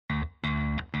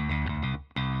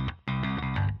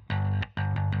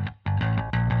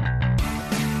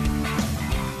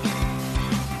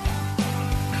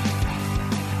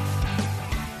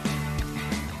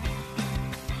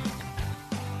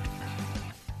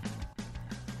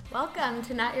Welcome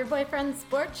to Not Your Boyfriend's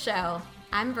Sports Show.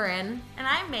 I'm Bryn. And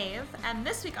I'm Maeve, and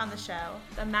this week on the show,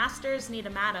 the Masters need a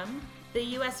madam, the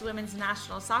U.S. women's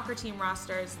national soccer team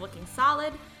roster is looking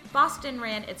solid, Boston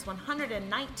ran its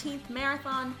 119th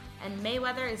marathon, and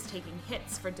Mayweather is taking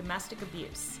hits for domestic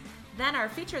abuse. Then our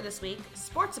feature this week,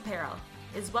 sports apparel,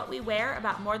 is what we wear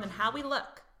about more than how we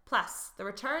look, plus the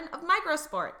return of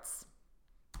microsports.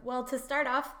 Well, to start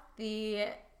off, the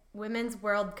Women's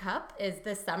World Cup is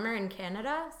this summer in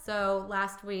Canada. So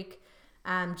last week,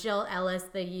 Jill Ellis,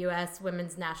 the U.S.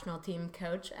 women's national team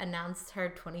coach, announced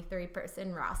her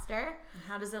 23-person roster.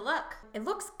 How does it look? It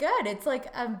looks good. It's like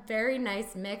a very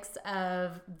nice mix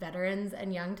of veterans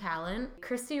and young talent.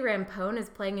 Christy Rampone is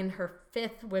playing in her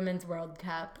 5th Women's World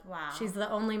Cup. Wow. She's the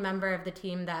only member of the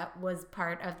team that was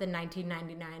part of the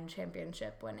 1999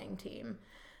 championship winning team.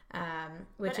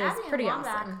 Which is pretty awesome. But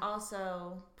Abby Wambach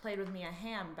also played with Mia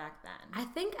Hamm back then. I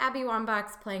think Abby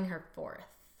Wambach's playing her 4th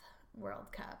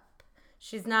World Cup.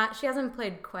 She hasn't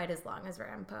played quite as long as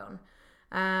Rampone.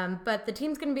 But the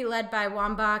team's going to be led by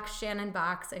Wambach, Shannon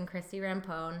Box, and Christy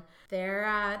Rampone.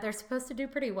 They're supposed to do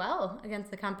pretty well against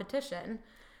the competition.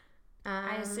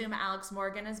 I assume Alex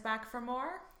Morgan is back for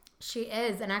more? She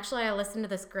is. And actually, I listened to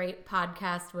this great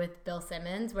podcast with Bill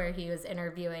Simmons where he was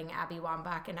interviewing Abby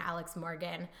Wambach and Alex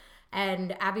Morgan.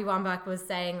 And Abby Wambach was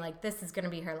saying, like, this is going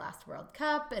to be her last World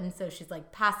Cup. And so she's,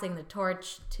 like, passing the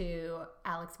torch to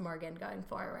Alex Morgan going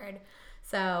forward.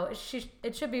 So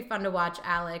it should be fun to watch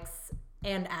Alex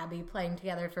and Abby playing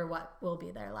together for what will be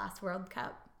their last World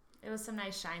Cup. It was some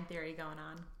nice Shine theory going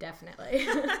on. Definitely.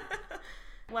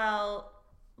 Well,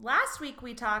 last week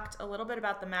we talked a little bit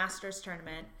about the Masters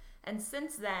tournament. And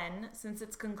since then, since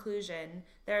its conclusion,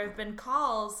 there have been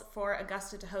calls for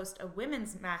Augusta to host a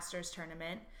women's Masters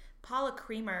tournament. Paula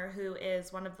Creamer, who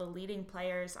is one of the leading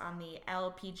players on the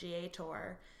LPGA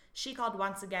Tour, she called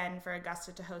once again for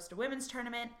Augusta to host a women's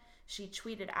tournament. She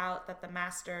tweeted out that the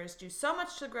Masters do so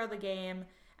much to grow the game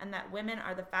and that women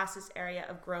are the fastest area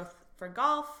of growth for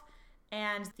golf.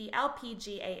 And the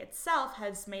LPGA itself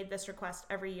has made this request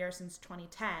every year since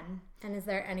 2010. And is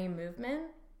there any movement?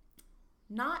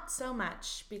 Not so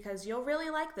much, because you'll really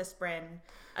like this, Bryn.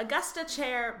 Augusta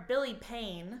chair Billy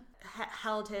Payne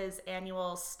held his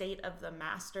annual State of the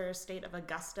Masters, State of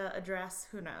Augusta address,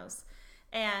 who knows.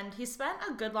 And he spent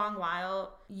a good long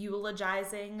while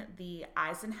eulogizing the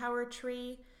Eisenhower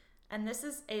tree. And this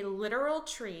is a literal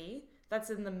tree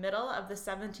that's in the middle of the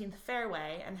 17th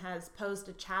fairway and has posed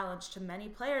a challenge to many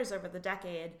players over the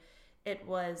decade. It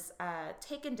was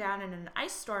taken down in an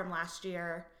ice storm last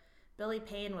year. Billy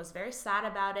Payne was very sad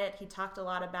about it. He talked a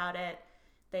lot about it.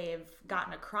 They've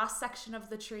gotten a cross-section of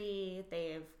the tree.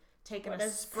 They've taken a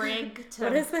sprig to...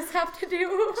 What does this have to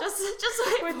do just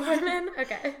like with women?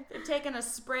 Okay. They've taken a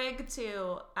sprig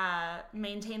to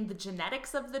maintain the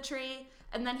genetics of the tree.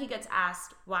 And then he gets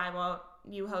asked, why won't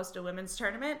you host a women's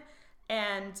tournament?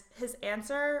 And his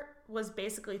answer was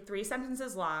basically 3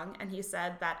 sentences long. And he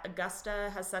said that Augusta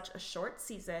has such a short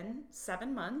season,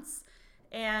 7 months,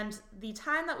 and the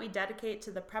time that we dedicate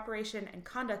to the preparation and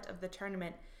conduct of the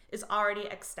tournament is already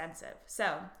extensive.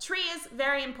 So, trees,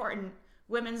 very important.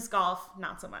 Women's golf,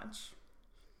 not so much.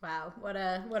 Wow, what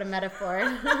a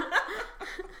metaphor.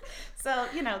 So,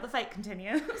 the fight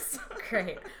continues.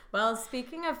 Great. Well,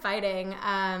 speaking of fighting,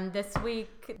 this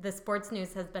week the sports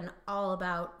news has been all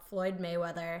about Floyd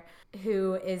Mayweather,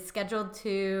 who is scheduled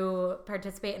to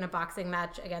participate in a boxing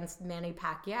match against Manny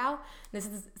Pacquiao. This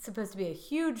is supposed to be a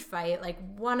huge fight, like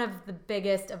one of the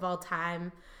biggest of all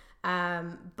time.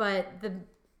 But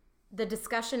the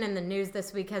discussion in the news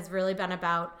this week has really been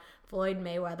about Floyd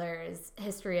Mayweather's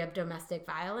history of domestic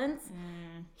violence.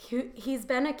 He's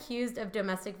been accused of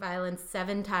domestic violence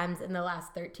 7 times in the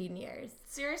last 13 years.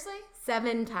 Seriously?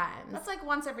 7 times. That's like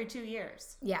once every 2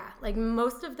 years. Yeah, like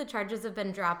most of the charges have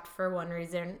been dropped for one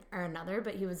reason or another,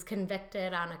 but he was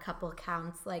convicted on a couple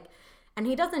counts, and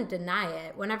he doesn't deny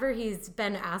it. Whenever he's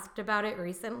been asked about it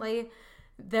recently,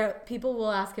 people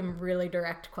will ask him really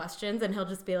direct questions, and he'll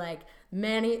just be like,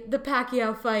 Manny, the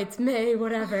Pacquiao fights, May,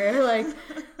 whatever,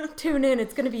 tune in,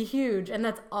 it's going to be huge. And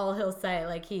that's all he'll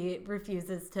say. He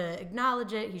refuses to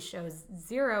acknowledge it. He shows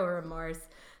zero remorse.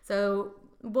 So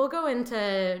we'll go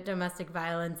into domestic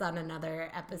violence on another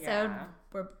episode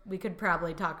where we could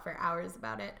probably talk for hours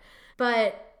about it.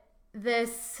 But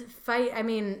this fight,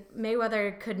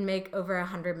 Mayweather could make over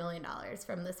 $100 million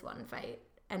from this one fight.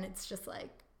 And it's just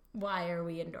why are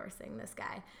we endorsing this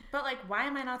guy? But why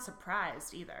am I not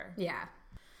surprised either? Yeah.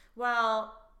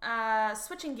 Well,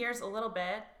 switching gears a little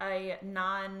bit, a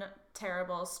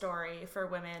non-terrible story for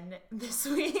women this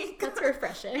week. That's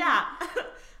refreshing. Yeah.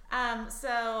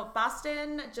 So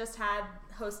Boston just had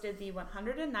hosted the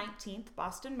 119th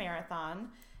Boston Marathon,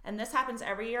 and this happens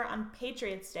every year on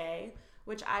Patriots Day,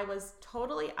 which I was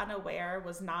totally unaware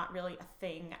was not really a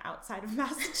thing outside of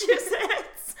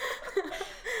Massachusetts.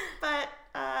 But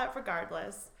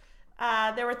regardless,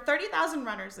 there were 30,000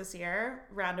 runners this year,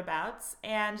 roundabouts,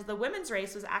 and the women's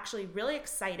race was actually really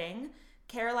exciting.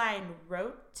 Caroline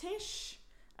Rotich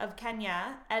of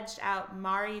Kenya edged out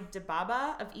Mari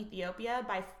Dibaba of Ethiopia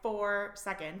by 4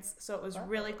 seconds, so it was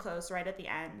really close right at the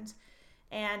end.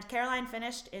 And Caroline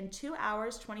finished in 2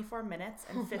 hours, 24 minutes,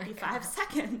 and 55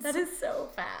 seconds. That is so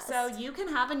fast. So you can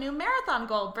have a new marathon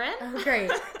goal, Bryn. Oh, great.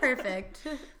 Perfect.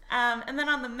 And then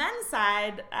on the men's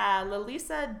side,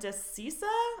 Lalisa Desisa,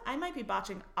 I might be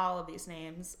botching all of these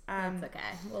names. That's okay.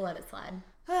 We'll let it slide.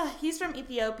 He's from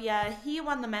Ethiopia. He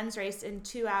won the men's race in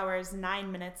 2 hours, 9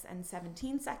 minutes, and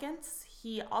 17 seconds.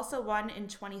 He also won in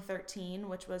 2013,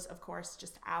 which was, of course,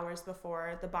 just hours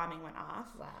before the bombing went off.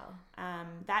 Wow.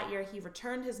 That year, he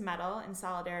returned his medal in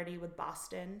solidarity with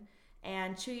Boston.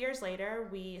 And 2 years later,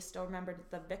 we still remembered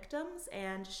the victims,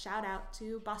 and shout out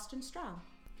to Boston Strong.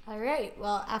 All right.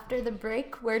 Well, after the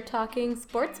break, we're talking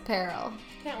sports apparel.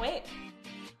 Can't wait.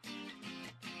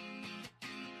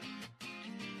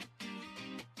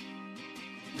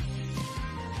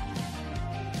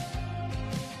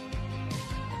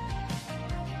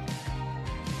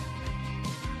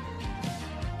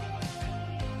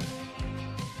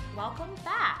 Welcome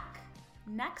back.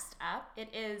 Next up, it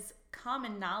is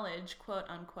common knowledge, quote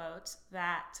unquote,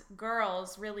 that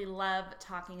girls really love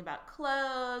talking about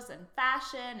clothes and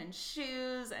fashion and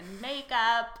shoes and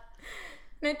makeup.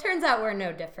 And it turns out we're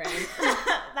no different.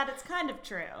 That it's kind of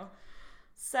true.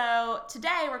 So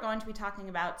today we're going to be talking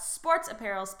about sports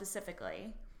apparel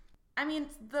specifically. I mean,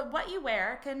 what you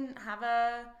wear can have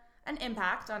an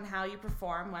impact on how you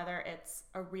perform, whether it's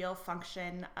a real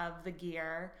function of the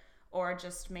gear or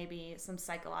just maybe some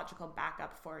psychological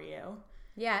backup for you.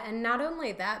 Yeah, and not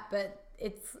only that, but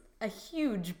it's a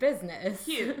huge business.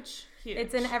 Huge.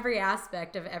 It's in every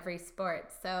aspect of every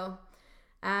sport. So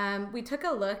we took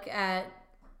a look at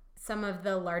some of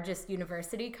the largest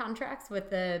university contracts with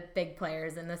the big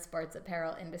players in the sports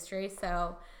apparel industry.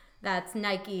 So that's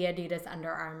Nike, Adidas,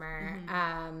 Under Armour.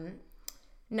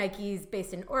 Nike's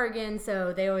based in Oregon,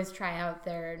 so they always try out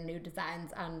their new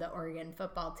designs on the Oregon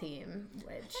football team. Which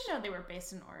I didn't know they were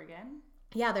based in Oregon.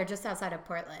 Yeah, they're just outside of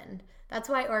Portland. That's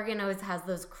why Oregon always has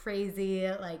those crazy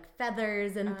like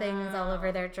feathers and things all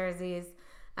over their jerseys.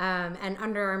 And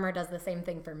Under Armour does the same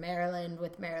thing for Maryland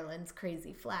with Maryland's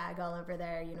crazy flag all over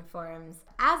their uniforms.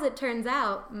 As it turns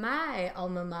out, my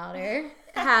alma mater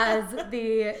has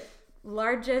the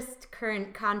largest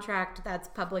current contract that's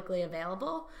publicly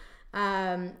available.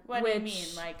 What do you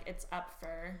mean? Like it's up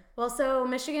for... Well, so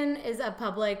Michigan is a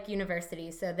public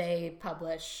university, so they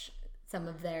publish some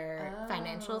of their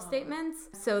financial statements.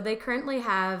 So they currently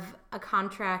have a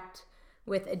contract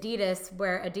with Adidas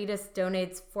where Adidas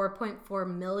donates $4.4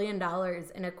 million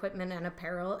in equipment and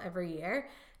apparel every year,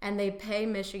 and they pay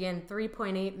Michigan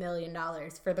 $3.8 million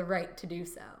for the right to do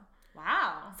so.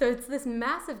 Wow. So it's this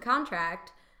massive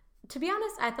contract. To be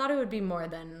honest, I thought it would be more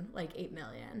than like $8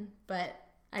 million, but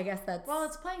I guess that's... Well,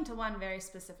 it's playing to one very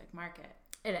specific market.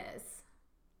 It is.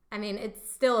 I mean,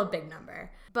 it's still a big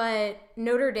number. But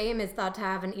Notre Dame is thought to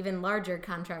have an even larger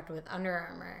contract with Under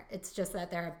Armour. It's just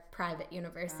that they're a private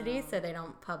university, so they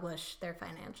don't publish their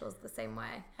financials the same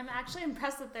way. I'm actually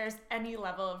impressed that there's any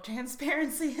level of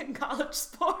transparency in college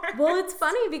sports. Well, it's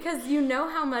funny because you know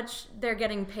how much they're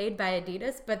getting paid by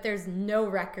Adidas, but there's no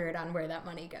record on where that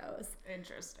money goes.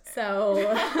 Interesting.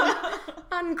 So,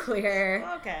 unclear.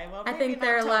 Okay, well, I think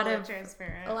there are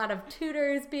transparent. a lot of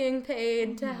tutors being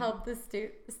paid to help the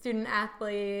student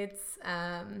athletes.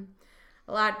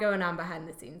 A lot going on behind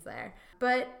the scenes there.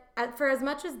 But for as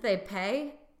much as they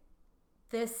pay,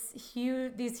 these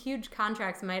huge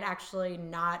contracts might actually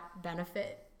not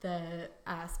benefit the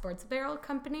sports apparel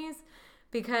companies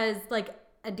because, like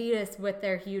Adidas, with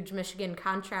their huge Michigan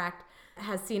contract,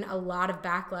 has seen a lot of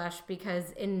backlash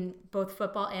because in both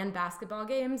football and basketball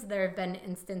games, there have been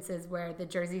instances where the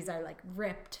jerseys are like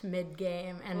ripped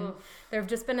mid-game, and there have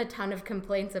just been a ton of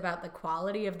complaints about the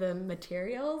quality of the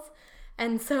materials.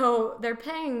 And so they're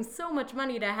paying so much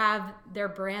money to have their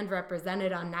brand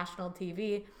represented on national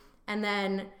TV, and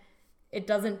then it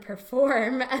doesn't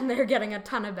perform, and they're getting a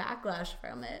ton of backlash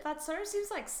from it. That sort of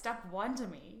seems like step one to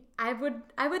me. I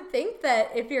would think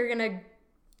that if you're gonna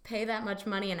pay that much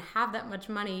money and have that much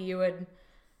money, you would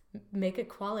make a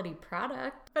quality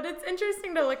product. But it's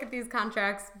interesting to look at these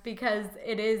contracts because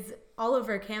it is all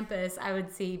over campus. I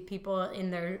would see people in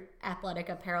their athletic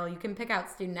apparel. You can pick out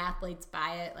student athletes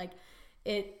by it. Like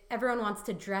everyone wants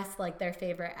to dress like their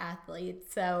favorite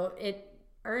athlete. So it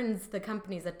earns the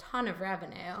companies a ton of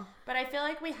revenue. But I feel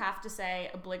like we have to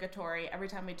say obligatory every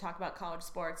time we talk about college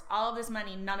sports. All of this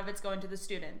money, none of it's going to the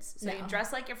students. So you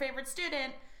dress like your favorite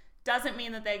student doesn't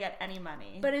mean that they get any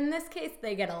money. But in this case,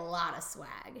 they get a lot of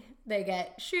swag. They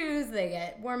get shoes, they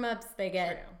get warm-ups, they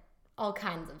get all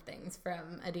kinds of things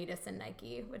from Adidas and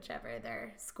Nike, whichever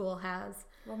their school has.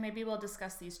 Well, maybe we'll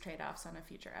discuss these trade-offs on a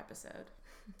future episode.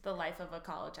 The life of a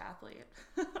college athlete.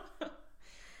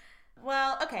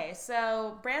 Well, okay,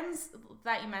 so brands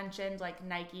that you mentioned, like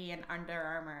Nike and Under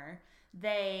Armour,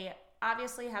 they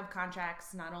obviously have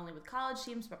contracts not only with college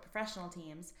teams, but professional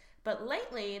teams. But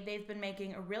lately, they've been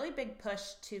making a really big push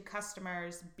to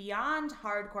customers beyond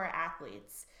hardcore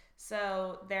athletes.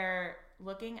 So they're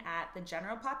looking at the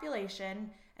general population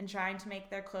and trying to make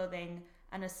their clothing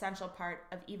an essential part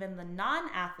of even the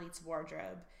non-athlete's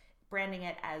wardrobe, branding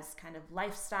it as kind of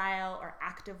lifestyle or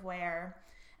activewear.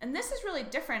 And this is really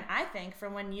different, I think,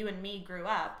 from when you and me grew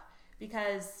up,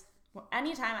 because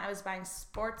anytime I was buying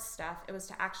sports stuff, it was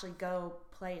to actually go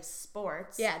play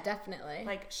sports. Yeah, definitely.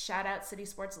 Like, shout out City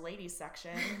Sports ladies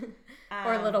section.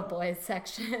 Or little boys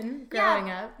section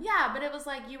growing up. Yeah, but it was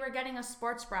like you were getting a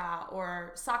sports bra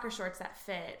or soccer shorts that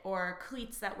fit or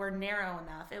cleats that were narrow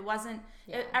enough. It wasn't,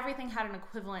 everything had an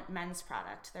equivalent men's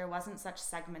product. There wasn't such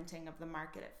segmenting of the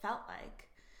market, it felt like.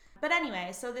 But anyway,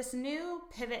 so this new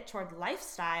pivot toward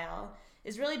lifestyle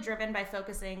is really driven by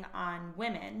focusing on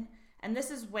women. And this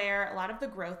is where a lot of the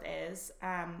growth is.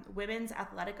 Women's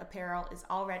athletic apparel is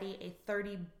already a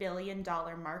 $30 billion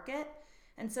market.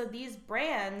 And so these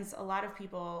brands, a lot of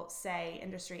people say,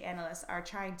 industry analysts, are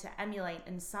trying to emulate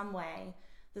in some way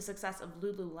the success of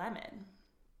Lululemon.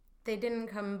 They didn't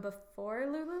come before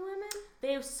Lululemon?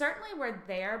 They certainly were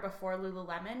there before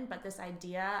Lululemon, but this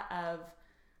idea of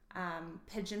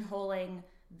pigeonholing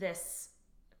this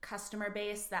customer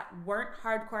base that weren't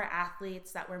hardcore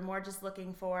athletes, that were more just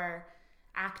looking for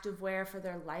activewear for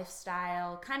their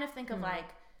lifestyle. Kind of think of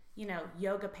like, you know,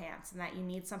 yoga pants, and that you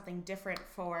need something different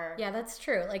for. Yeah, that's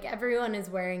true. Like, everyone is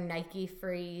wearing Nike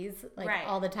Frees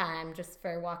all the time just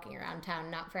for walking around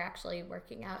town, not for actually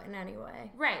working out in any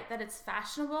way. Right, that it's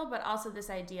fashionable, but also this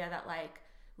idea that, like,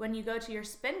 when you go to your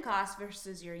spin class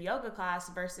versus your yoga class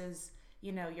versus,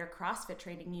 you know, your CrossFit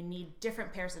training, you need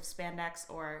different pairs of spandex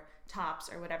or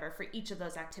tops or whatever for each of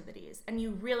those activities. And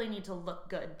you really need to look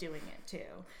good doing it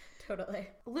too. Totally.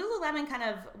 Lululemon kind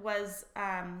of was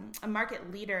a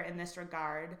market leader in this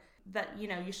regard, that, you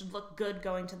know, you should look good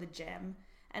going to the gym.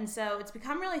 And so it's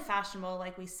become really fashionable,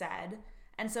 like we said.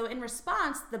 And so in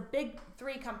response, the big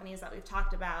three companies that we've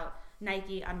talked about,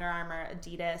 Nike, Under Armour,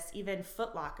 Adidas, even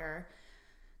Foot Locker,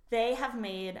 they have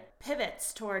made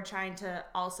pivots toward trying to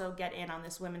also get in on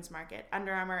this women's market.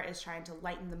 Under Armour is trying to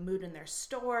lighten the mood in their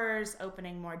stores,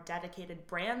 opening more dedicated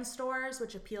brand stores,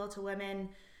 which appeal to women,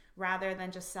 rather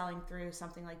than just selling through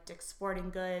something like Dick's Sporting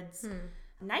Goods.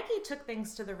 Nike took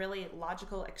things to the really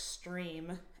logical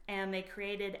extreme, and they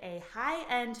created a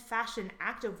high-end fashion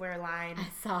activewear line. I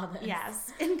saw this.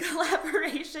 Yes, in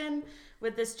collaboration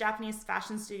with this Japanese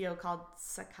fashion studio called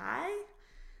Sacai.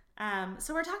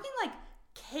 So we're talking like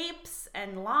capes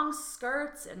and long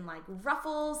skirts and like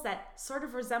ruffles that sort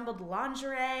of resembled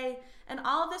lingerie, and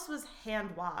all of this was hand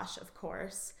wash, of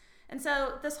course. And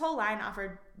so this whole line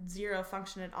offered zero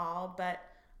function at all, but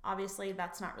obviously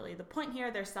that's not really the point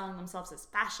here. They're selling themselves as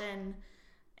fashion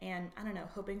and, I don't know,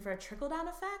 hoping for a trickle-down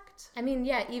effect. I mean,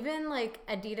 yeah, even like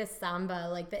Adidas Samba,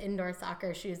 like the indoor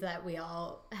soccer shoes that we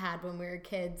all had when we were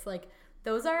kids, like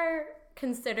those are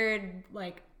considered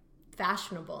like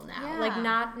fashionable now. Like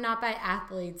not by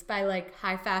athletes, by like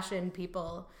high fashion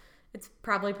people. It's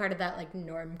probably part of that like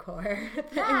normcore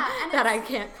thing that I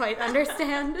can't quite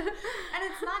understand. And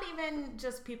it's not even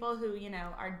just people who, you know,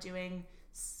 are doing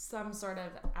some sort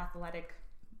of athletic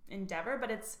endeavor, but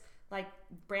it's like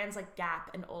brands like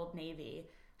Gap and Old Navy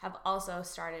have also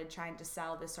started trying to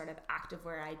sell this sort of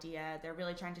activewear idea. They're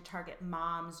really trying to target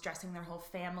moms, dressing their whole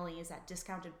families at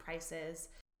discounted prices.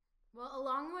 Well,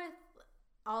 along with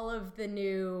all of the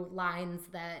new lines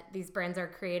that these brands are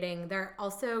creating, they're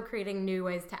also creating new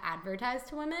ways to advertise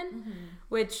to women,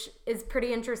 which is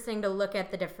pretty interesting to look at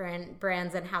the different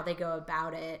brands and how they go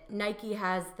about it. Nike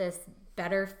has this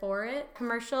Better For It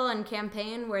commercial and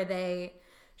campaign where they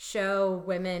show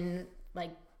women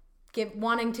like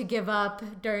wanting to give up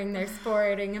during their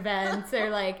sporting events, or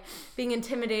like being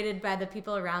intimidated by the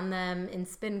people around them in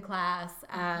spin class.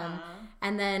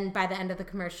 And then by the end of the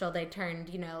commercial, they turned,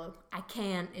 you know, I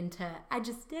can't into I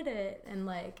just did it. And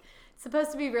like, it's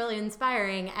supposed to be really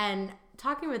inspiring. And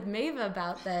talking with Maeva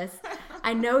about this,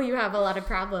 I know you have a lot of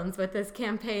problems with this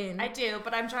campaign. I do,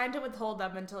 but I'm trying to withhold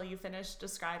them until you finish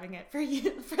describing it for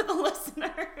the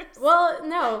listeners. Well,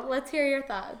 no, let's hear your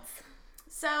thoughts.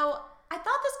 So I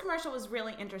thought this commercial was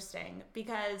really interesting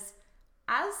because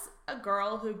as a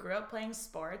girl who grew up playing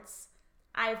sports,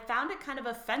 I found it kind of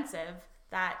offensive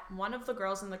that one of the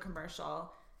girls in the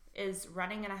commercial is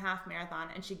running in a half marathon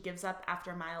and she gives up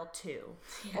after mile 2.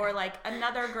 Yeah. Or like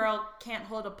another girl can't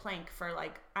hold a plank for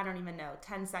like, I don't even know,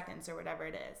 10 seconds or whatever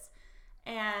it is.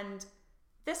 And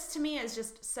this to me is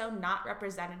just so not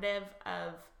representative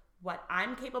of what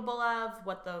I'm capable of,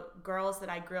 what the girls that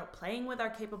I grew up playing with are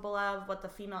capable of, what the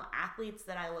female athletes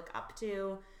that I look up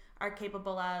to are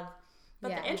capable of.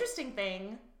 But the interesting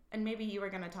thing, and maybe you were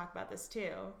going to talk about this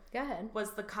too. Go ahead.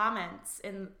 Was the comments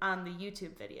on the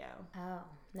YouTube video. Oh,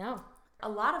 no. A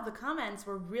lot of the comments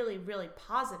were really, really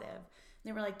positive.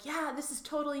 They were like, yeah, this is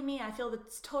totally me. I feel the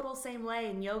total same way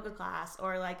in yoga class.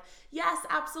 Or like, yes,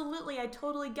 absolutely. I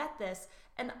totally get this.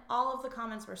 And all of the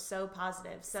comments were so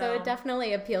positive. So it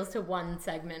definitely appeals to one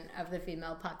segment of the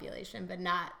female population, but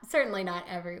certainly not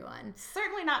everyone.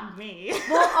 Certainly not me.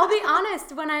 Well, I'll be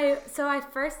honest, when I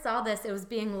first saw this, it was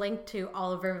being linked to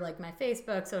all over like my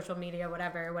Facebook, social media,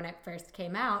 whatever, when it first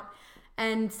came out.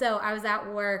 And so I was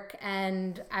at work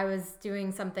and I was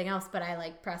doing something else, but I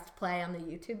like pressed play on the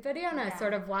YouTube video and I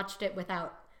sort of watched it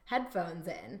without headphones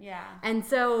in. Yeah. And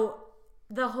so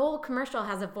the whole commercial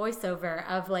has a voiceover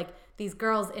of like these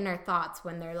girls' inner thoughts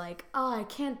when they're like, oh, I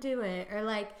can't do it. Or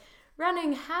like,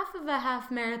 running half of a half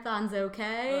marathon's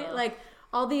okay. Like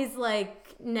all these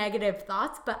like negative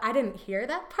thoughts, but I didn't hear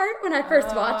that part when I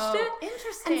first watched it.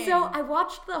 Interesting. And so I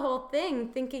watched the whole thing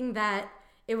thinking that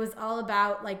it was all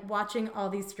about like watching all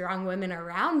these strong women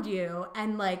around you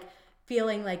and like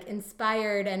feeling like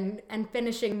inspired and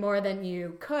finishing more than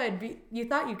you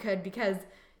thought you could because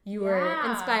you were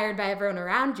inspired by everyone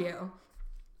around you.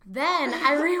 Then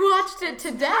I rewatched it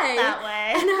today that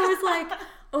way. and I was like,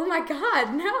 oh my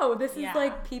God, no, this is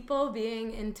like people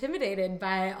being intimidated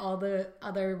by all the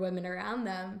other women around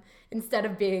them instead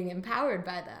of being empowered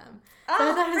by them.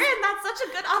 Oh, Fran, that's such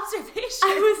a good observation.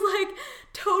 I was like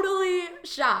totally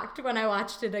shocked when I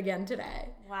watched it again today.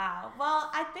 Wow. Well,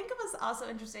 I think it was also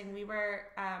interesting. We were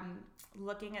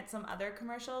looking at some other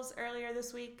commercials earlier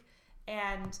this week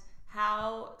and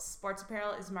how sports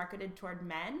apparel is marketed toward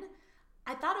men.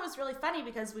 I thought it was really funny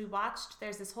because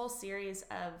there's this whole series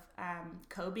of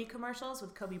Kobe commercials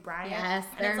with Kobe Bryant. Yes,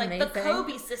 and it's like amazing. The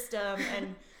Kobe system.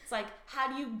 And it's like, how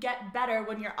do you get better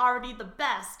when you're already the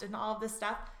best and all of this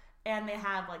stuff. And they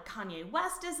have like Kanye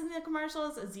West is in the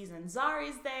commercials, Aziz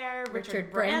Ansari's there,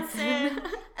 Richard Branson.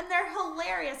 And they're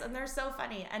hilarious and they're so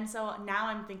funny. And so now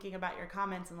I'm thinking about your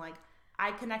comments and like,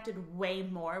 I connected way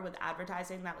more with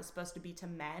advertising that was supposed to be to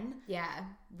men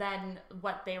than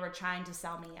what they were trying to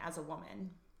sell me as a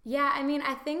woman. Yeah, I mean,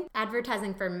 I think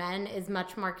advertising for men is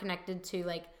much more connected to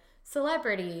like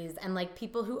celebrities and like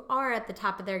people who are at the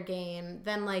top of their game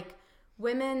than like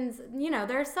women's,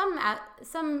 there are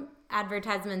some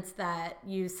advertisements that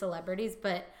use celebrities,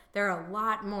 but there are a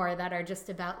lot more that are just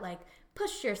about like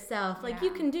push yourself, like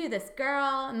you can do this,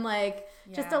 girl, and like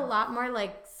just a lot more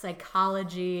like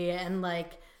psychology and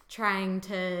like trying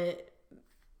to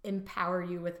empower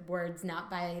you with words, not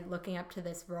by looking up to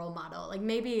this role model. Like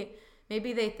maybe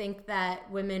they think that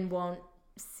women won't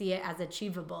see it as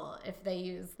achievable if they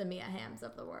use the Mia Hamms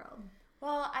of the world.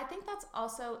 Well, I think that's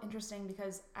also interesting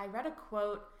because I read a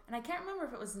quote, and I can't remember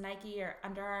if it was Nike or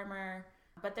Under Armour,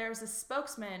 but there was a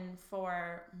spokesman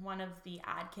for one of the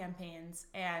ad campaigns,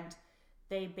 and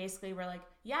they basically were like,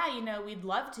 we'd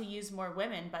love to use more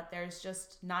women, but there's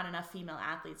just not enough female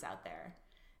athletes out there.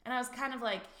 And I was kind of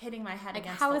like hitting my head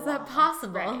against the wall. How is that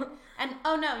possible? Right. And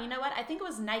oh no, you know what? I think it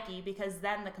was Nike because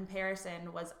then the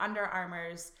comparison was Under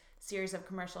Armour's series of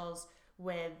commercials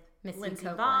with Lindsey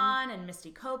Vonn and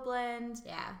Misty Copeland.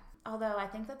 Yeah. Although I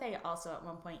think that they also at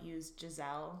one point used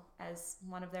Giselle as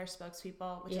one of their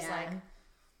spokespeople, which is like,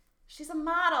 she's a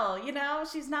model,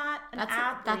 she's not an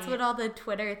athlete. That's what all the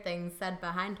Twitter things said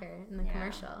behind her in the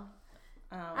commercial.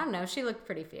 I don't know. She looked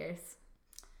pretty fierce.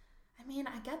 I mean,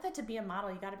 I get that to be a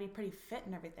model, you got to be pretty fit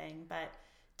and everything, but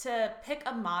to pick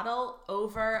a model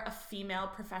over a female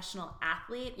professional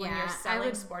athlete when you're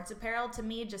selling sports apparel, to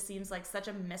me, just seems like such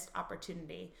a missed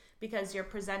opportunity because you're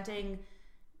presenting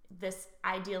this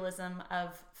idealism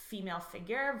of female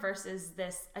figure versus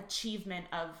this achievement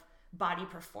of body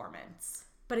performance.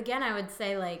 But again, I would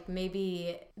say like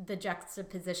maybe the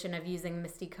juxtaposition of using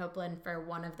Misty Copeland for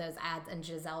one of those ads and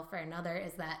Giselle for another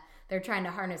is that they're trying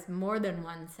to harness more than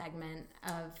one segment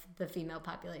of the female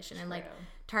population and like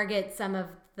target some of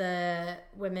the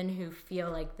women who feel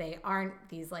like they aren't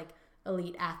these like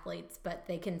elite athletes, but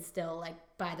they can still like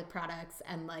buy the products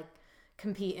and like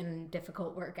compete in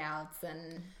difficult workouts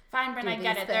and fine, Bryn, I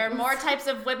get it. There are more types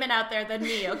of women out there than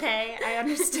me, okay? I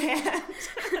understand.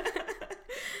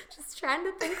 Just trying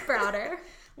to think broader.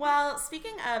 Well,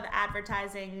 speaking of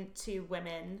advertising to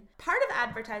women, part of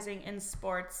advertising in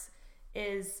sports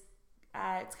is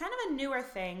it's kind of a newer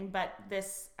thing, but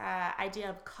this idea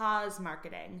of cause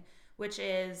marketing, which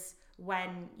is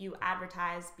when you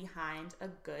advertise behind a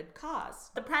good cause.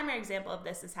 The primary example of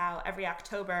this is how every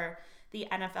October the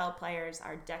NFL players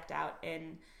are decked out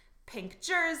in pink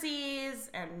jerseys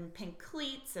and pink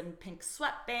cleats and pink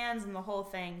sweatbands and the whole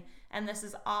thing. And this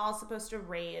is all supposed to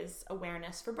raise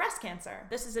awareness for breast cancer.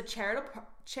 This is a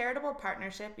charitable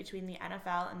partnership between the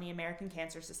NFL and the American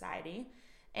Cancer Society.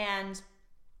 And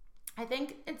I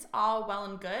think it's all well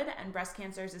and good, and breast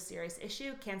cancer is a serious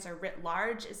issue. Cancer writ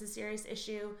large is a serious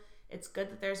issue. It's good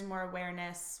that there's more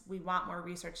awareness. We want more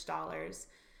research dollars.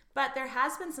 But there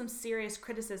has been some serious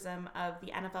criticism of the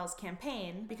NFL's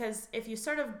campaign, because if you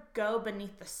sort of go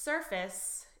beneath the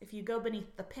surface, if you go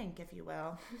beneath the pink, if you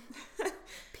will.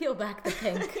 Peel back the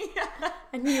pink,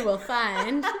 and you will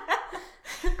find.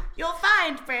 You'll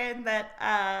find, Bryn,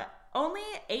 that only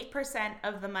 8%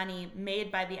 of the money made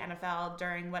by the NFL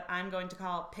during what I'm going to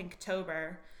call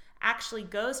Pinktober actually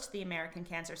goes to the American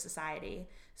Cancer Society.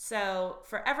 So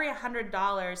for every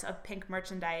 $100 of pink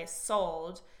merchandise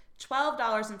sold,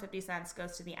 $12.50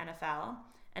 goes to the NFL,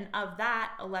 and of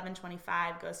that,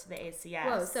 $11.25 goes to the ACS.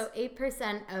 Whoa, so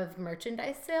 8% of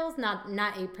merchandise sales, not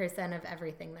 8% of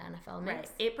everything the NFL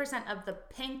makes? Right, 8% of the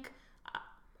pink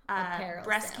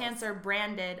breast sales. Cancer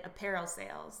branded apparel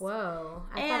sales. Whoa,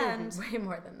 I thought it was way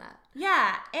more than that.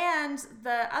 Yeah, and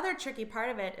the other tricky part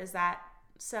of it is that,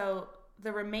 so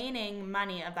the remaining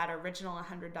money of that original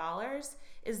 $100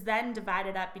 is then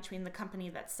divided up between the company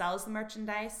that sells the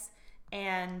merchandise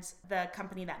and the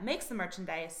company that makes the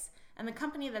merchandise. And the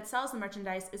company that sells the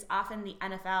merchandise is often the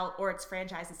NFL or its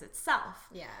franchises itself.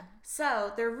 Yeah.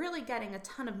 So they're really getting a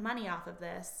ton of money off of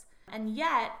this. And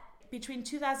yet, between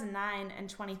 2009 and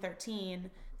 2013,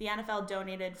 the NFL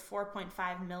donated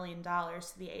 $4.5 million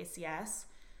to the ACS,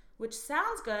 which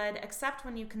sounds good, except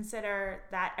when you consider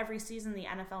that every season the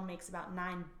NFL makes about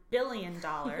 $9 billion.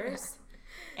 Yeah.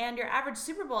 And your average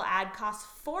Super Bowl ad costs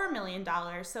 $4 million.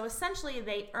 So essentially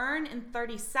they earn in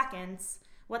 30 seconds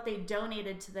what they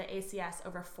donated to the ACS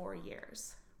over 4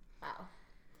 years. Wow.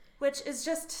 Which is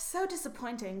just so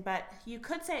disappointing, but you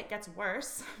could say it gets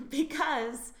worse,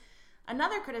 because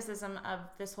another criticism of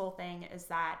this whole thing is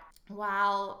that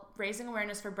while raising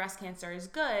awareness for breast cancer is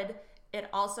good, it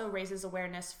also raises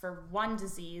awareness for one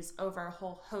disease over a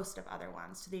whole host of other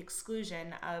ones, to the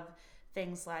exclusion of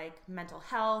things like mental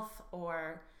health,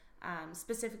 or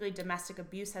specifically domestic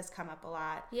abuse has come up a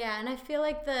lot. Yeah, and I feel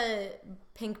like the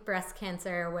pink breast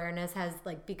cancer awareness has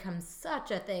like become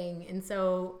such a thing, and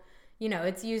so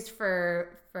it's used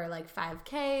for like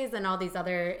 5Ks and all these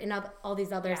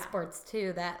other sports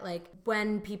too, that like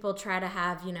when people try to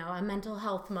have a mental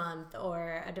health month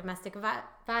or a domestic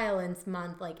violence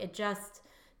month, like it just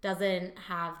doesn't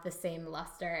have the same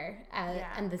luster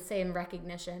and the same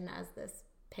recognition as this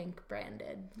pink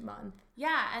branded month.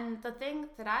 Yeah, and the thing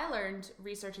that I learned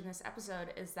researching this episode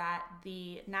is that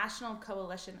the National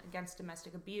Coalition Against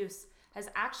Domestic Abuse has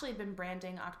actually been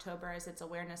branding October as its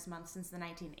awareness month since the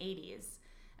 1980s.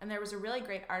 And there was a really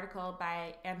great article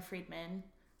by Anne Friedman,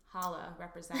 holla,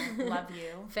 represent, love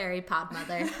you. Fairy pod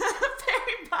mother.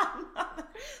 Fairy pod mother.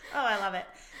 Oh, I love it.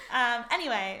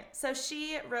 Anyway, so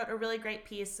she wrote a really great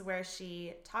piece where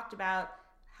she talked about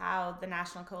how the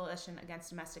National Coalition Against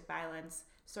Domestic Violence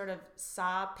sort of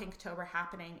saw Pinktober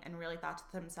happening and really thought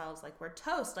to themselves, like, we're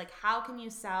toast. Like, how can you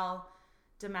sell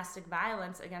domestic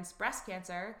violence against breast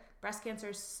cancer? Breast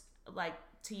cancer's, like,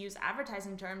 to use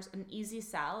advertising terms, an easy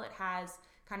sell. It has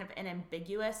kind of an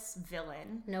ambiguous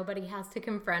villain. Nobody has to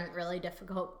confront really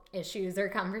difficult issues or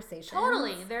conversations.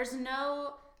 Totally. There's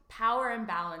no power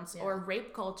imbalance or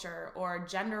rape culture or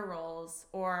gender roles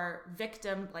or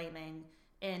victim blaming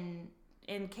in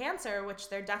cancer, which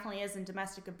there definitely is in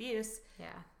domestic abuse. Yeah.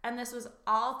 And this was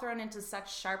all thrown into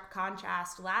such sharp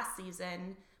contrast last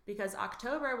season, because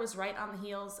October was right on the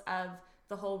heels of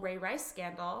the whole Ray Rice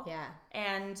scandal. Yeah.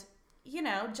 And,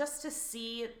 just to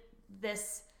see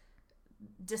this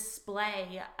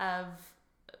display of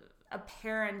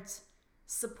apparent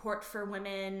support for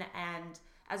women and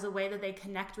as a way that they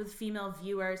connect with female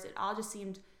viewers, it all just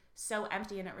seemed so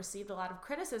empty, and it received a lot of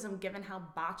criticism given how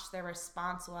botched their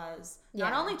response was,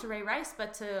 not only to Ray Rice,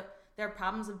 but to their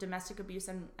problems of domestic abuse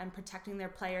and protecting their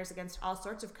players against all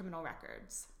sorts of criminal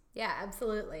records. Yeah,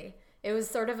 absolutely. it was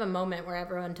sort of a moment where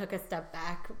everyone took a step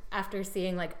back after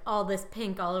seeing like all this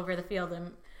pink all over the field,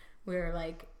 and we were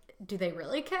like, do they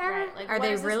really care? Right. Like, are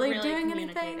they really doing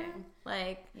communicating? anything?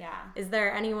 Like, Yeah. is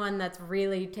there anyone that's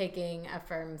really taking a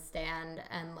firm stand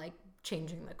and like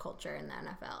changing the culture in the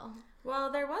NFL?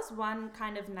 Well, there was one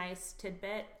kind of nice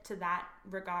tidbit to that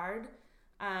regard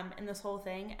in this whole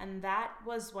thing, and that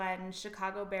was when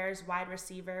Chicago Bears wide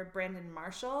receiver Brandon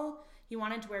Marshall, he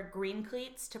wanted to wear green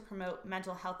cleats to promote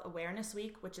Mental Health Awareness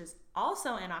Week, which is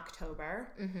also in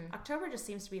October. Mm-hmm. October just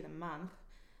seems to be the month.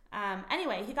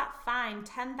 Anyway, he got fined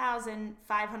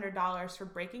 $10,500 for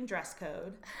breaking dress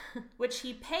code, which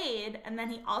he paid, and then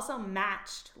he also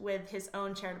matched with his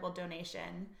own charitable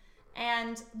donation.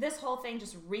 And this whole thing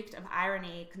just reeked of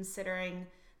irony, considering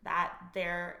that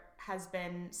there has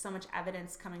been so much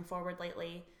evidence coming forward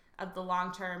lately of the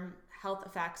long-term health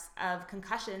effects of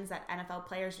concussions that NFL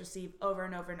players receive over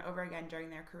and over and over again during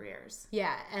their careers.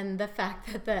 Yeah, and the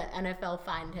fact that the NFL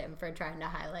fined him for trying to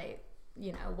highlight,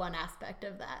 you know, one aspect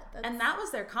of that. And that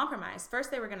was their compromise. First,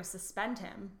 they were going to suspend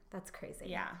him. That's crazy.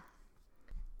 Yeah.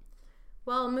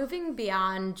 Well, moving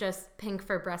beyond just pink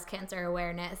for breast cancer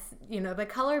awareness, you know, the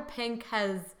color pink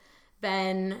has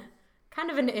been kind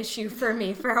of an issue for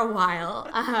me for a while.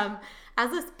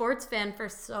 As a sports fan for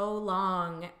so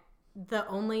long, the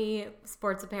only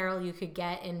sports apparel you could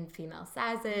get in female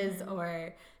sizes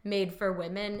or made for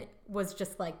women was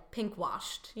just like pink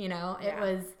washed, you know? It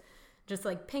was just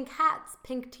like pink hats,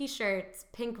 pink t-shirts,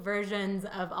 pink versions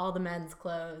of all the men's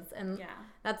clothes. And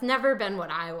that's never been what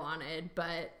I wanted,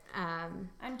 but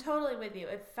I'm totally with you.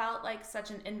 It felt like such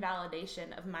an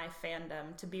invalidation of my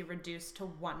fandom to be reduced to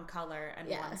one color and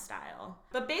one style.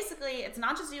 But basically, it's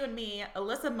not just you and me.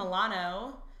 Alyssa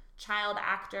Milano, child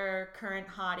actor, current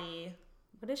hottie.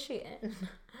 What is she in?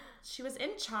 She was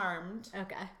in Charmed.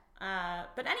 Okay.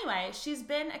 But anyway, she's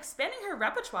been expanding her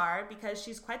repertoire because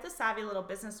she's quite the savvy little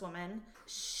businesswoman.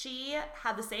 She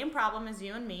had the same problem as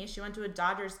you and me. She went to a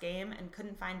Dodgers game and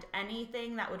couldn't find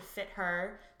anything that would fit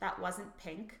her that wasn't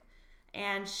pink.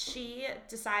 And she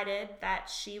decided that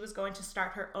she was going to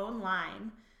start her own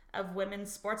line of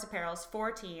women's sports apparels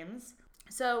for teams.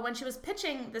 So when she was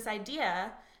pitching this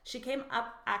idea, she came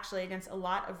up actually against a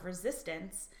lot of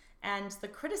resistance. And the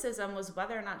criticism was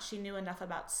whether or not she knew enough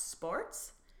about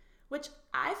sports, which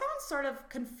I found sort of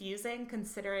confusing,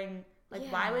 considering, like,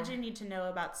 why would you need to know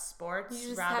about sports?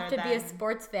 You just have to be a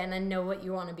sports fan and know what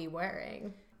you want to be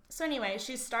wearing. So anyway,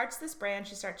 she starts this brand.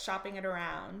 She starts shopping it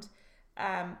around.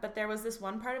 But there was this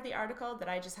one part of the article that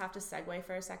I just have to segue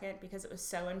for a second because it was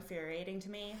so infuriating to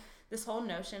me. This whole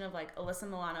notion of, like, Alyssa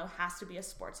Milano has to be a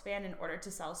sports fan in order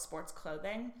to sell sports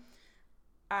clothing.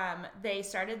 They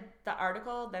started the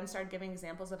article, then started giving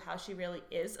examples of how she really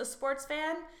is a sports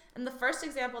fan. And the first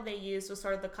example they used was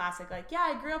sort of the classic, like, yeah,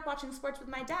 I grew up watching sports with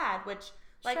my dad, which,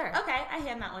 like, okay, I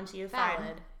hand that one to you. Valid.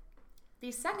 Fine.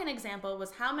 The second example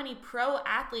was how many pro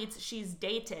athletes she's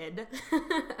dated.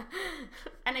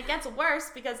 And it gets worse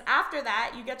because after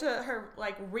that, you get to her,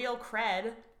 like, real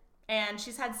cred. And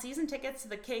she's had season tickets to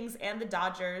the Kings and the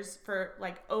Dodgers for,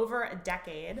 like, over a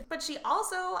decade. But she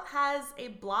also has a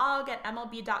blog at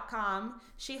MLB.com.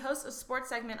 She hosts a sports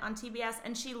segment on TBS,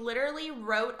 and she literally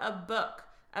wrote a book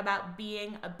about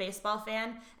being a baseball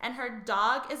fan. And her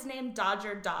dog is named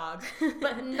Dodger Dog.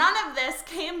 But none of this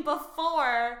came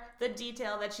before the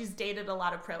detail that she's dated a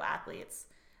lot of pro athletes.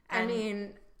 And I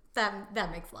mean,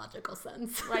 that makes logical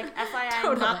sense. Like, FYI,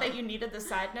 Totally. Not that you needed the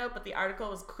side note, but the article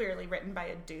was clearly written by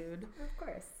a dude. Of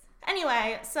course.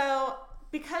 Anyway, so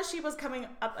because she was coming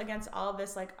up against all of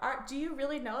this, like, do you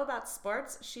really know about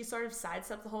sports? She sort of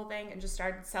sidestepped the whole thing and just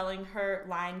started selling her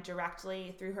line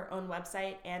directly through her own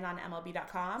website and on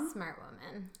MLB.com. Smart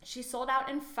woman. She sold out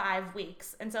in 5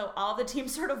 weeks. And so all the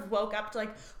teams sort of woke up to,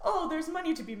 like, oh, there's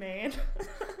money to be made.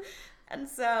 And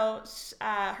so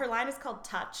her line is called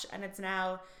Touch, and it's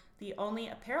now the only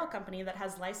apparel company that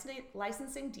has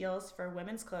licensing deals for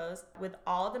women's clothes with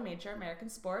all the major American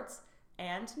sports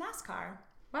and NASCAR.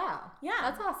 Wow. Yeah.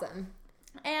 That's awesome.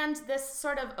 And this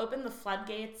sort of opened the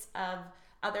floodgates of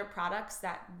other products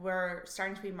that were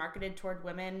starting to be marketed toward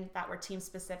women that were team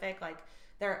specific. Like,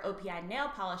 there are OPI nail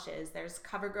polishes, there's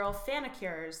CoverGirl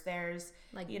Fanicures, there's,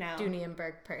 Like, you know, Dooney and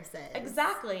Burke purses.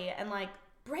 Exactly. And, like,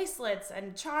 bracelets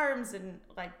and charms and,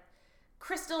 like,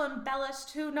 crystal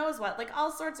embellished, who knows what, like,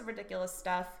 all sorts of ridiculous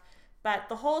stuff. But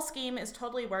the whole scheme is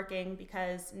totally working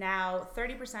because now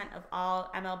 30% of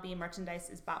all MLB merchandise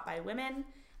is bought by women,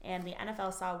 and the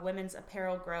NFL saw women's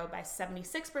apparel grow by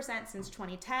 76% since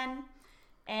 2010.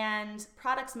 And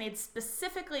products made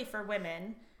specifically for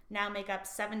women now make up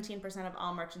 17% of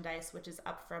all merchandise, which is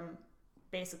up from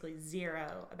basically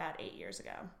zero about 8 years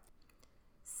ago.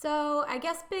 So I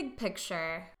guess big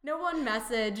picture, no one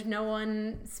message, no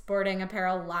one sporting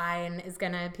apparel line is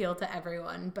going to appeal to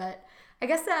everyone. But I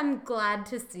guess I'm glad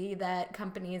to see that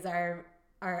companies are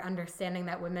understanding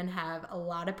that women have a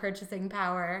lot of purchasing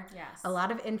power, Yes. a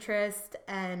lot of interest,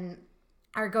 and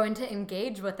are going to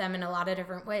engage with them in a lot of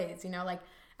different ways, like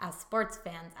as sports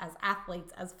fans, as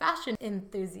athletes, as fashion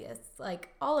enthusiasts,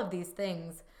 like all of these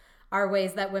things are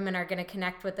ways that women are going to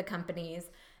connect with the companies.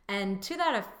 And to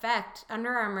that effect, Under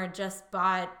Armour just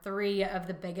bought 3 of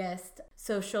the biggest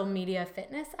social media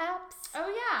fitness apps. Oh,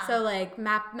 yeah. So like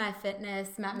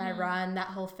MapMyFitness, MapMyRun, that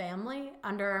whole family,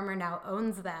 Under Armour now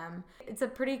owns them. It's a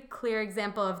pretty clear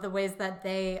example of the ways that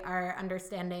they are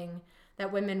understanding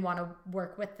that women want to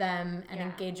work with them and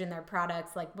engage in their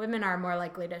products. Like women are more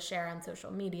likely to share on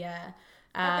social media.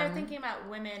 But they're thinking about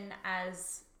women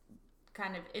as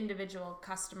kind of individual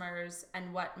customers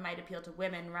and what might appeal to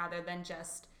women rather than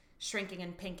just shrinking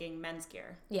and pinking men's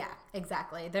gear. Yeah,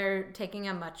 exactly. They're taking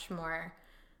a much more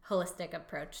holistic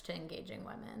approach to engaging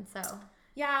women. So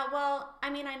yeah, well, I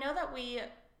mean, I know that we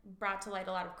brought to light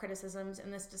a lot of criticisms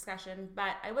in this discussion,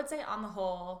 but I would say on the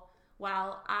whole,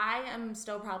 while I am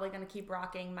still probably going to keep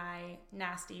rocking my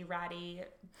nasty, ratty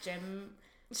gym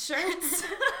shirts,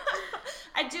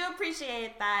 I do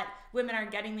appreciate that women are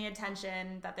getting the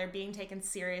attention, that they're being taken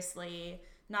seriously,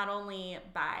 not only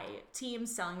by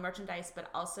teams selling merchandise, but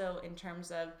also in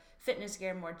terms of fitness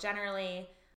gear more generally.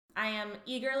 I am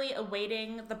eagerly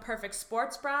awaiting the perfect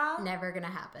sports bra. never gonna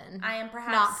happen. I am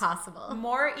perhaps not possible.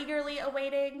 more eagerly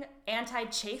awaiting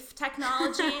anti-chafe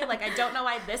technology. Like, I don't know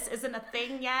why this isn't a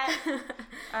thing yet.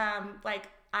 Like,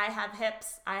 I have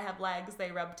hips, I have legs, they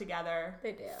rub together.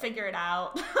 They do. Figure it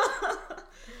out.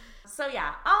 So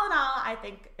yeah, all in all, I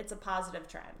think it's a positive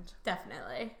trend.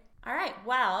 Definitely. All right,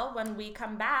 well, when we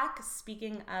come back,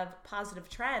 speaking of positive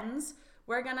trends,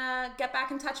 we're gonna get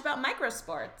back in touch about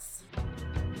microsports.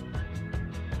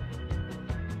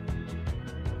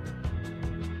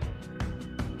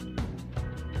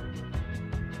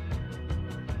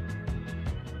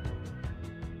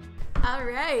 All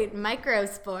right,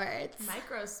 microsports.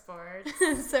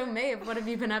 Microsports. So Maeve, what have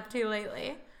you been up to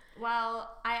lately?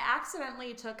 Well, I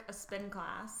accidentally took a spin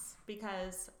class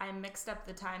because I mixed up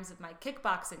the times of my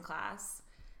kickboxing class.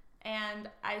 And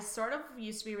I sort of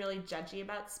used to be really judgy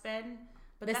about spin.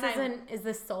 But This then is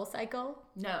this Soul Cycle?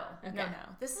 No. Okay.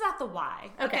 This is at the Y.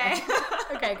 Okay.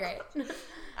 Okay, great.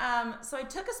 So I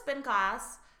took a spin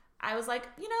class. I was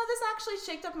like, this actually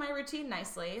shaped up my routine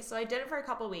nicely. So I did it for a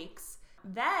couple weeks.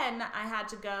 Then I had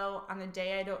to go on a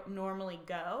day I don't normally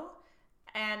go.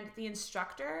 And the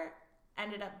instructor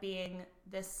ended up being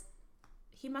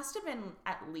he must have been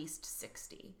at least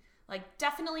 60. Like,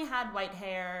 definitely had white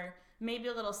hair, maybe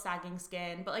a little sagging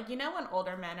skin. But, when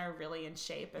older men are really in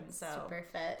shape, and so Super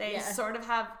fit. they yeah. sort of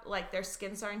have, their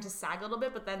skin starting to sag a little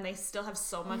bit, but then they still have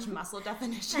so much muscle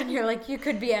definition. And you're like, you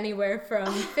could be anywhere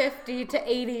from 50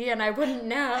 to 80 and I wouldn't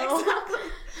know. Exactly.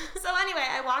 So anyway,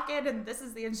 I walk in and this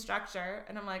is the instructor,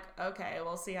 and I'm like, okay,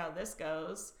 we'll see how this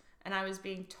goes. And I was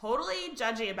being totally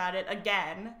judgy about it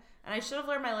again. And I should have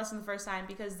learned my lesson the first time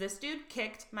because this dude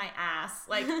kicked my ass.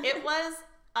 Like, it was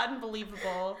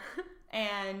unbelievable.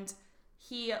 And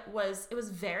it was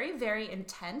very, very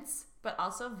intense, but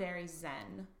also very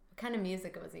zen. What kind of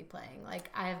music was he playing?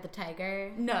 Like Eye of the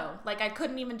Tiger? No, I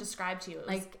couldn't even describe to you.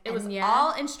 It was Enya?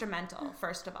 all instrumental,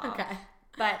 first of all. Okay.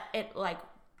 But it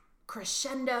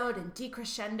crescendoed and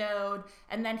decrescendoed,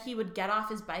 and then he would get off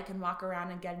his bike and walk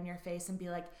around and get in your face and be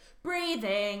like,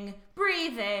 breathing,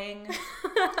 climbing.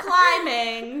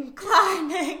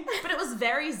 But it was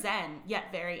very zen,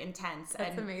 yet very intense.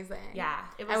 That's amazing. Yeah.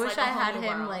 It was I wish a I whole had new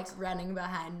him world. running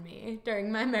behind me during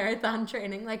my marathon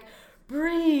training,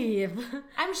 breathe.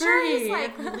 I'm sure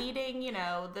breathe. he's leading,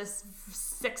 this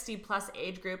 60 plus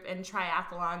age group in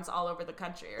triathlons all over the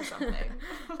country or something.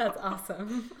 That's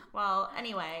awesome. Well,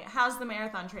 anyway, how's the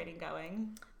marathon training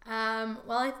going?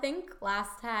 Well, I think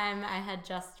last time I had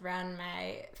just run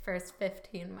my first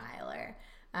 15 miler.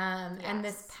 And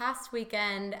this past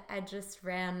weekend, I just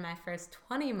ran my first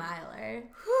 20 miler.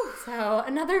 So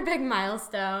another big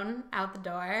milestone out the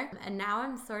door. And now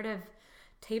I'm sort of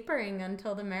tapering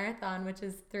until the marathon, which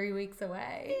is 3 weeks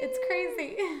away. It's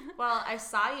crazy. Well, I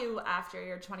saw you after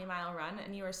your 20-mile run,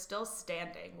 and you were still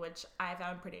standing, which I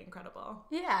found pretty incredible.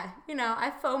 Yeah,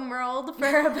 I foam rolled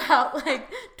for about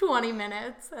 20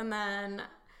 minutes and then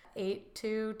ate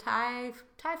 2 Thai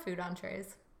food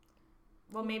entrees.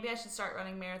 Well, maybe I should start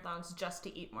running marathons just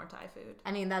to eat more Thai food.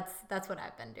 I mean, that's what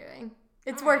I've been doing.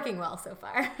 It's working well so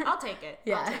far. I'll take it.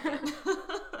 Yeah. I'll take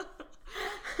it.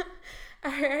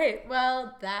 All right.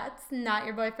 Well, that's Not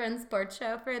Your Boyfriend's Sports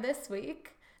Show for this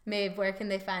week. Maeve, where can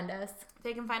they find us?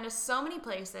 They can find us so many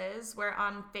places. We're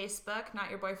on Facebook, Not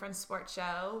Your Boyfriend's Sports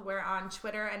Show. We're on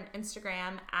Twitter and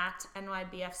Instagram at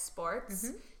NYBF Sports.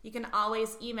 Mm-hmm. You can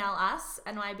always email us,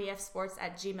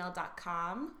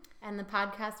 nybfsports@gmail.com. And the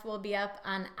podcast will be up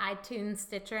on iTunes,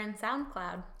 Stitcher, and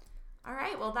SoundCloud. All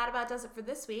right, well, that about does it for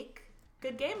this week.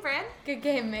 Good game, Fran. Good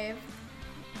game, Maeve.